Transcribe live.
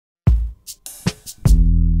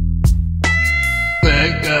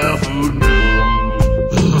guy food news.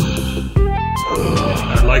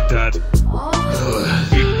 I like that.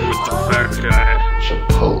 Eating with the fat guy.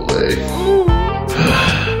 Chipotle.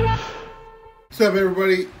 What's up,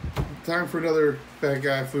 everybody? Time for another Fat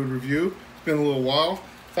Guy food review. It's been a little while.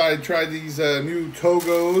 Thought I'd try these new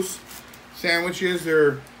Togo'S sandwiches.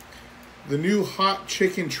 They're the new hot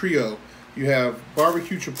chicken trio. You have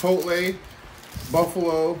barbecue chipotle,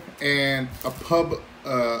 buffalo, and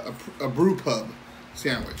a brew pub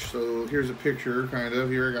sandwich. So here's a picture, kind of.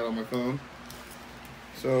 Here I got on my phone.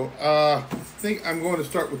 So I think I'm going to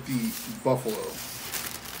start with the buffalo.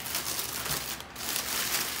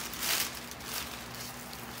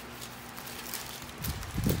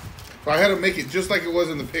 So I had to make it just like it was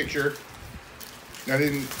in the picture. I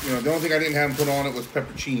didn't, the only thing I didn't have them put on it was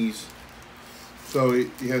pepperoncinis. So it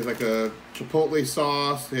has like a chipotle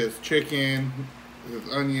sauce, it has chicken, it has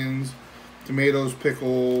onions, tomatoes,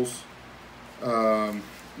 pickles.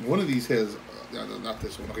 One of these has, not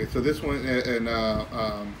this one. Okay, so this one, and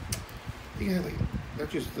I think I had like,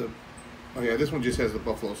 that's just the, oh yeah, this one just has the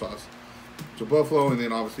buffalo sauce. So buffalo, and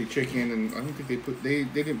then obviously chicken, and I don't think they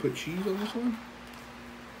didn't put cheese on this one.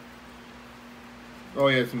 Oh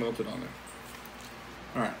yeah, it's melted on there.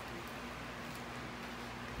 All right.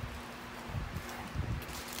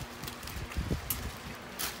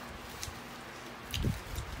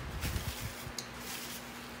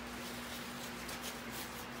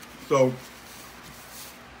 So,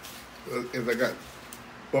 as I got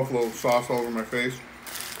buffalo sauce all over my face,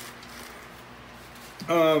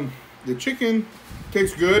 the chicken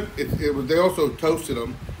tastes good. They also toasted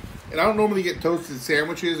them, and I don't normally get toasted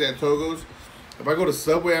sandwiches at Togo'S. If I go to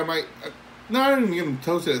Subway, I might. No, I don't even get them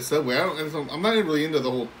toasted at Subway. I'm not really into the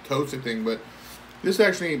whole toasted thing, but this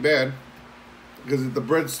actually ain't bad because the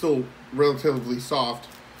bread's still relatively soft.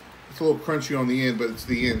 It's a little crunchy on the end, but it's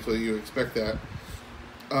the end, so you expect that.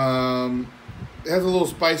 It has a little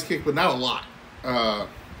spice kick, but not a lot.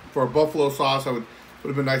 For a buffalo sauce, would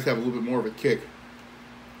have been nice to have a little bit more of a kick.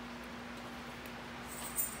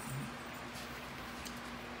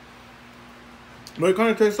 But it kind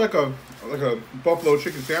of tastes like a buffalo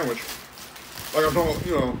chicken sandwich. Like I'm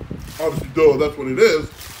talking, obviously, duh, that's what it is.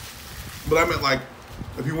 But I meant like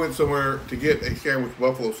if you went somewhere to get a sandwich with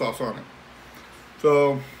buffalo sauce on it.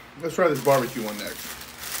 So let's try this barbecue one next.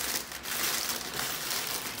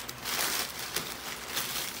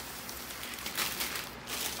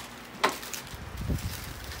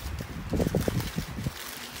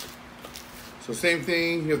 So same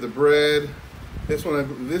thing. You have the bread. This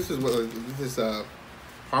is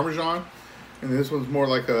Parmesan, and this one's more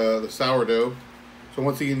like the sourdough. So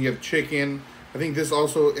once again, you have chicken. I think this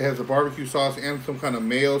also has a barbecue sauce and some kind of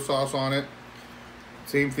mayo sauce on it.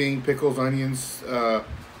 Same thing: pickles, onions,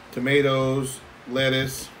 tomatoes,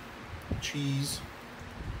 lettuce, cheese.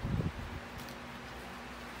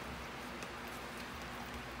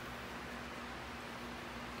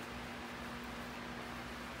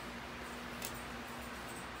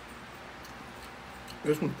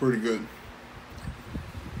 This one's pretty good.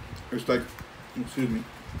 It's like, excuse me,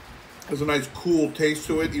 there's a nice cool taste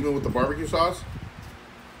to it, even with the barbecue sauce.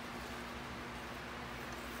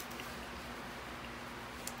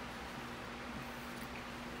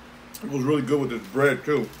 It goes really good with this bread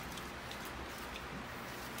too.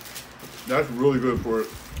 That's really good for a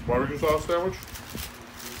barbecue sauce sandwich.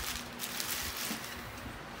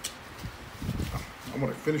 I'm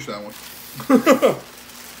gonna finish that one.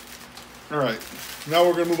 All right. Now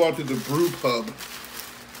we're going to move on to the brew pub.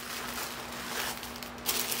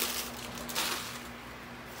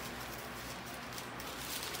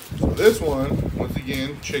 So this one, once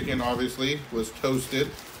again, chicken obviously was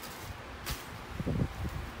toasted.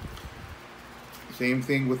 Same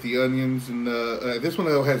thing with the onions, and this one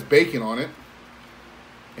though has bacon on it.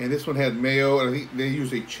 And this one had mayo, and I think they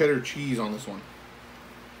use a cheddar cheese on this one.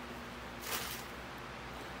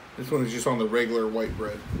 This one is just on the regular white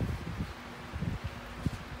bread.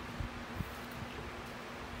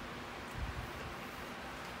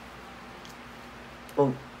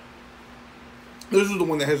 Oh, this is the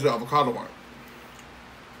one that has the avocado on it.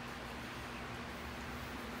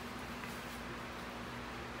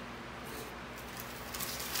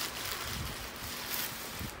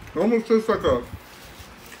 It almost tastes like a.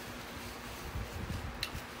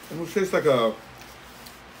 Almost tastes like a.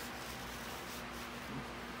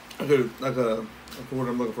 Like a. What's the word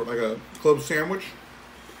I'm looking for? Like a club sandwich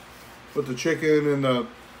with the chicken and the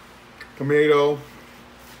tomato.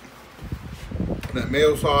 That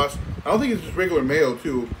mayo sauce. I don't think it's just regular mayo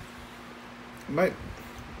too. I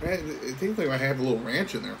think they might have a little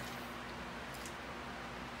ranch in there.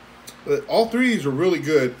 But all three of these are really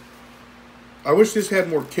good. I wish this had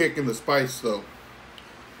more kick in the spice though.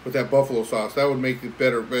 With that buffalo sauce, that would make it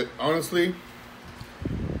better. But honestly,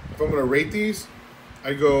 if I'm gonna rate these,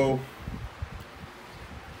 I feel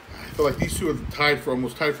like these two are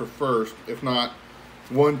almost tied for first, if not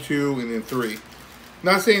 1, 2, and then 3.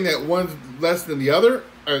 Not saying that one's less than the other.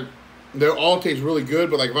 They all taste really good,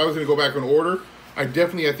 but like if I was gonna go back in order, I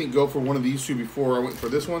think go for one of these two before I went for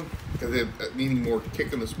this one, because it needing more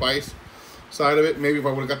kick in the spice side of it. Maybe if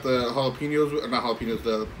I would have got the jalapenos, or not jalapenos,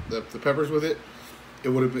 the peppers with it. It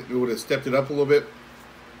would have stepped it up a little bit,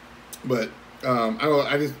 but I don't know.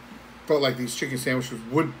 I just felt like these chicken sandwiches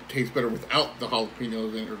would taste better without the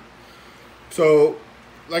jalapenos in it. So,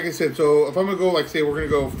 like I said, so if I'm gonna go, like say we're gonna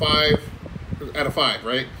go 5 out of 5,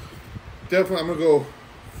 right? Definitely, I'm gonna go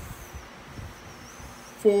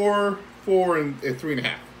 4, and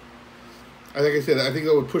 3.5. Like I said, I think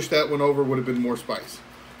that would push that one over. Would have been more spice,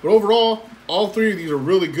 but overall, all 3 of these are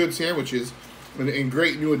really good sandwiches and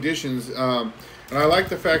great new additions. And I like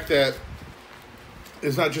the fact that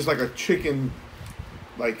it's not just like a chicken,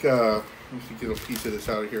 like, let me see, get a piece of this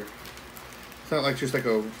out of here. It's not like just like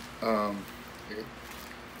a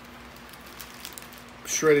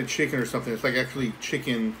shredded chicken or something. It's like actually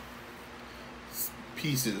chicken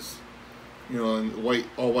pieces, you know, and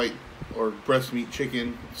all white, or breast meat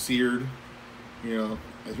chicken, seared, you know,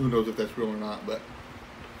 and who knows if that's real or not, but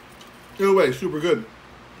either way, super good.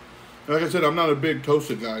 And like I said, I'm not a big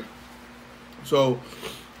toasted guy. So,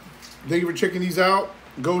 thank you for checking these out.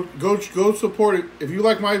 Go support it. If you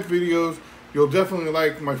like my videos, you'll definitely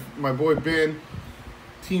like my boy Ben,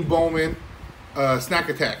 Team Bowman, Snack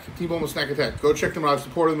Attack. Team Bowman Snack Attack. Go check them out. I've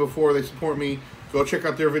supported them before. They support me. Go check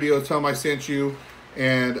out their videos. Tell them I sent you.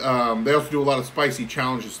 And they also do a lot of spicy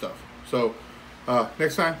challenges stuff. So,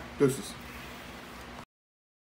 next time, deuces.